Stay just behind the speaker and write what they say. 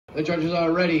The judges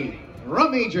are ready.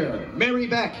 Drum major, Mary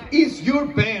Beck, is your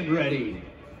band ready?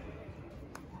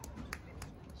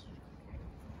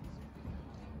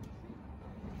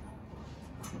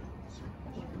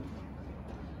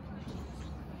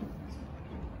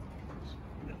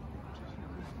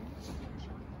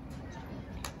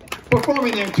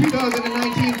 Performing their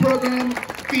 2019 program,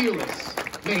 Fearless,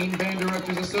 Maine Band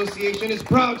Directors Association is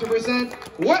proud to present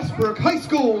Westbrook High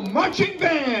School Marching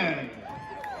Band.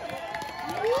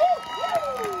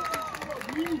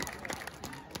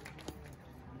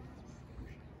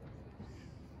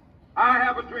 I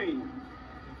have a dream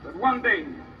that one day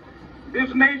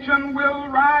this nation will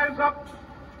rise up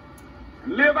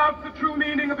and live out the true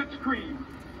meaning of its creed.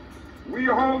 We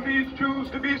hold these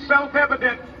truths to be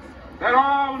self-evident, that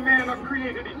all men are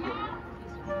created equal.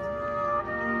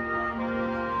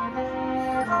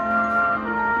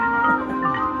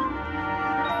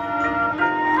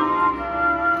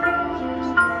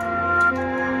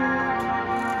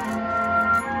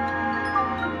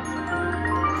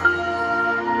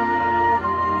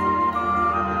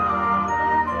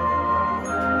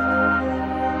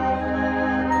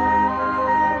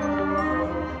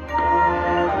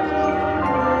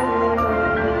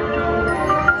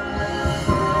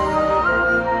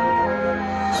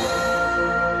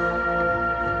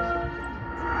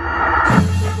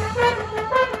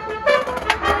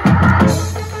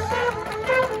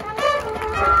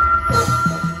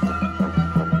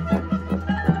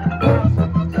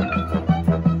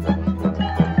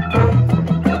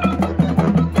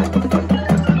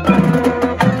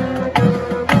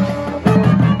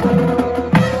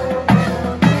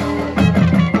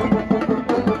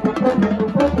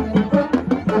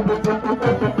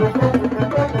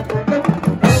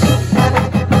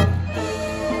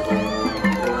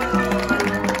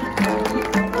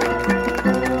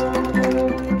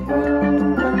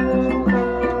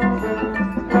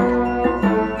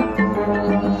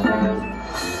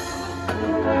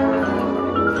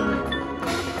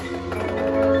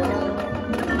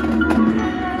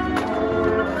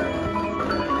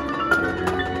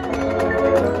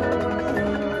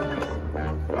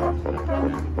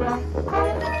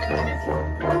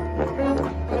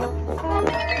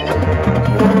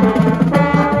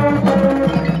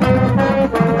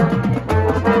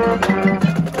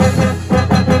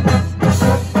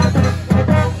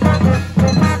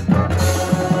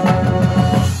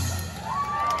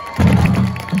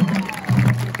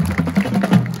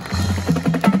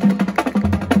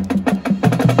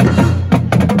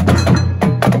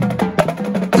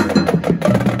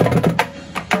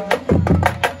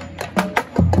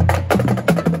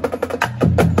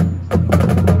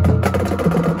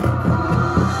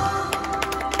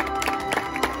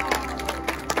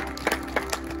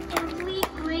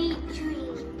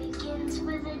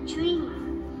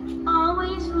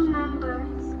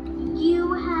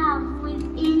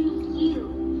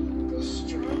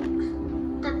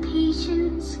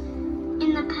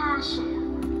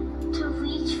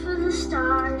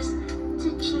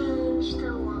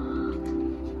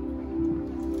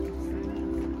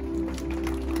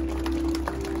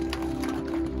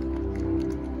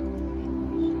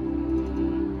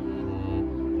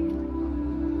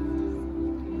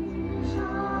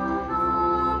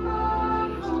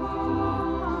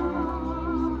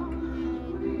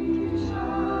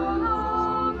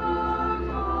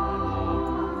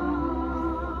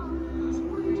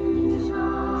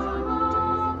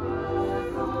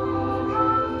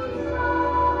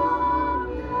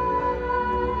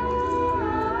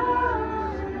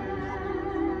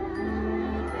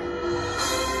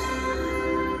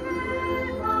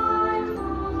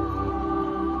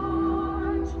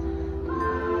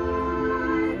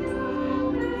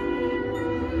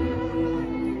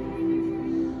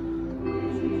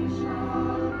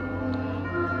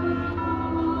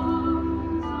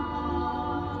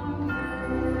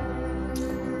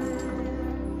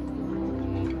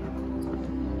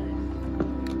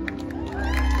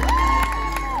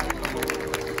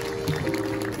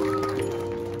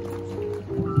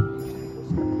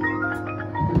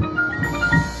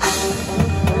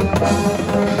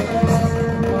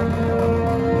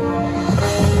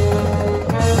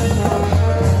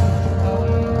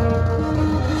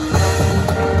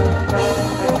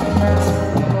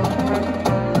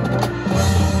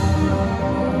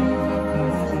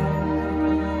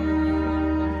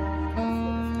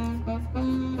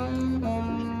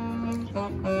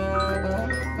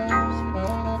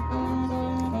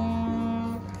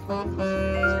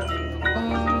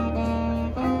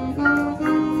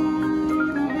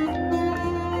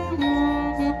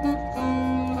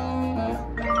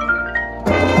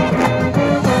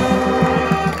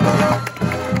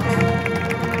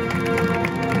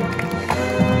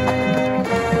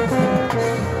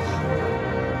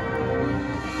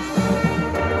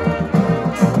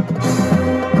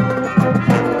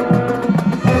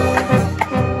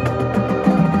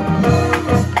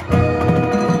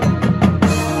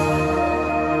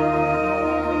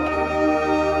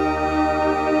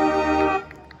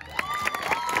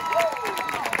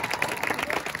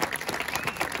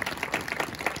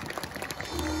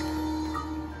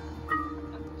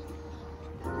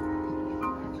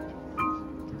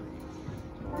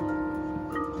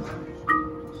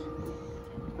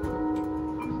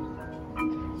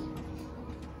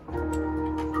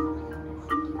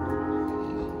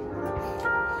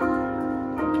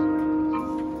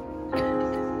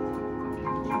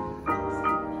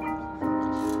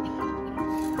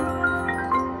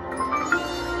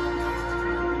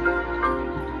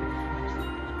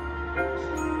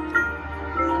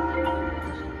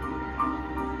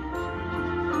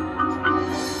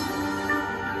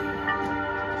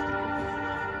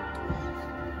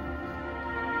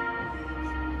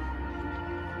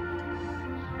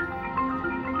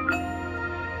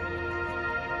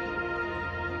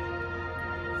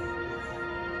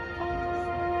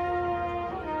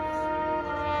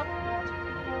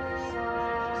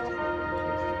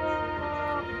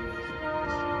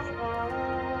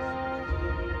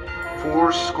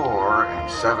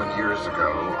 407 years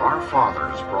ago, our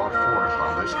fathers brought forth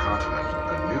on this continent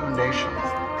a new nation,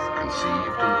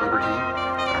 conceived in liberty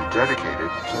and dedicated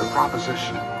to the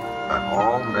proposition that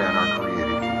all men are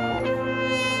created equal.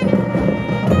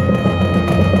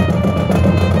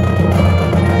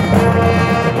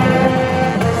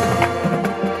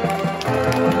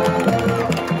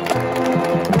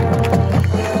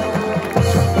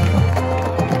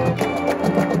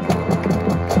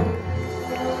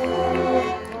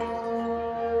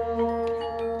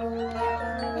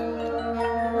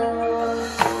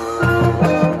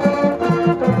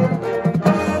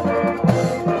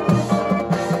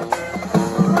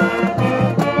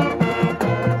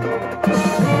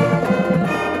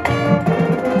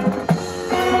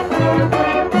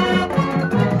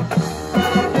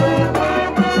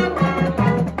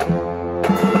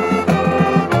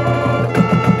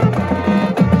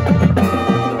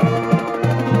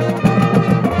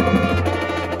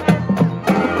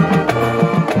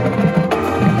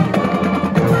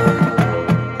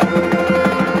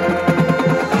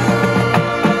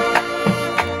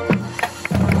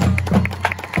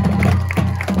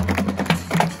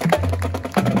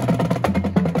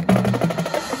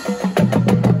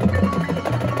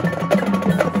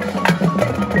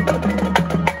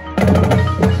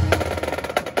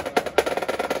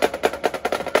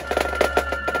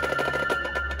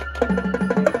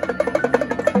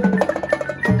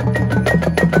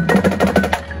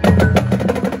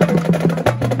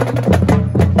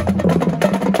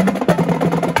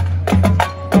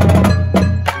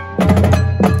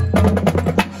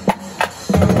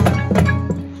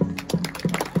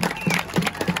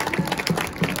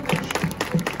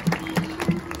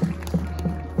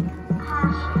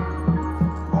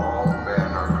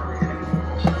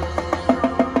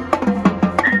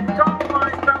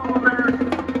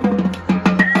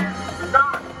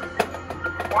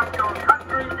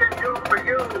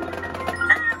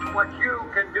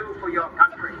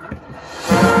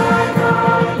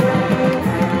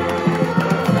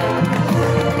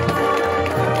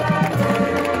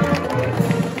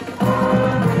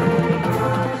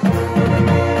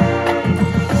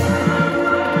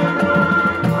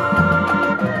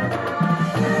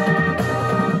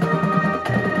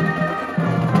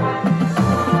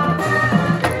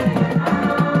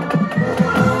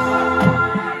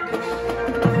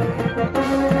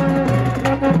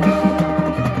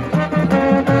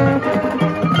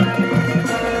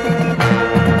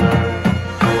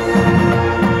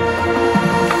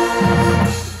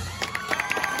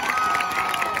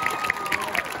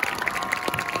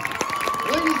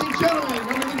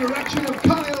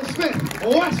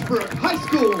 Westbrook High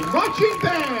School Marching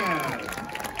Band.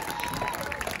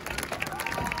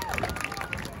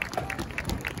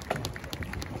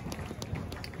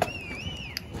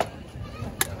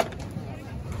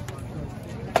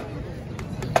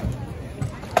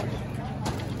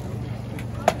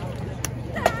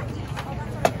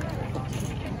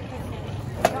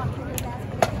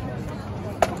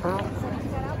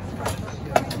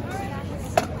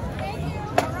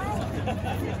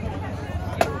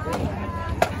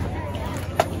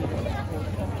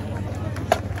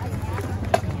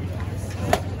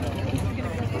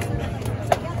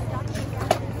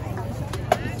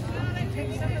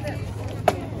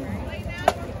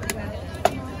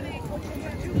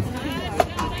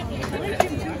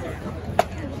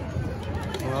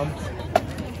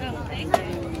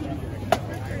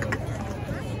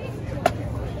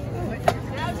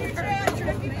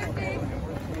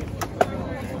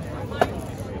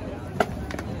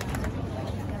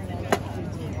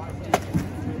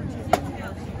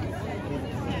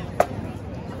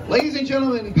 Ladies and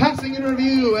gentlemen, passing in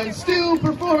review and still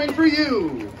performing for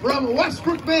you from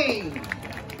Westbrook, Maine,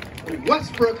 the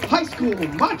Westbrook High School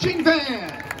Marching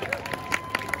Band.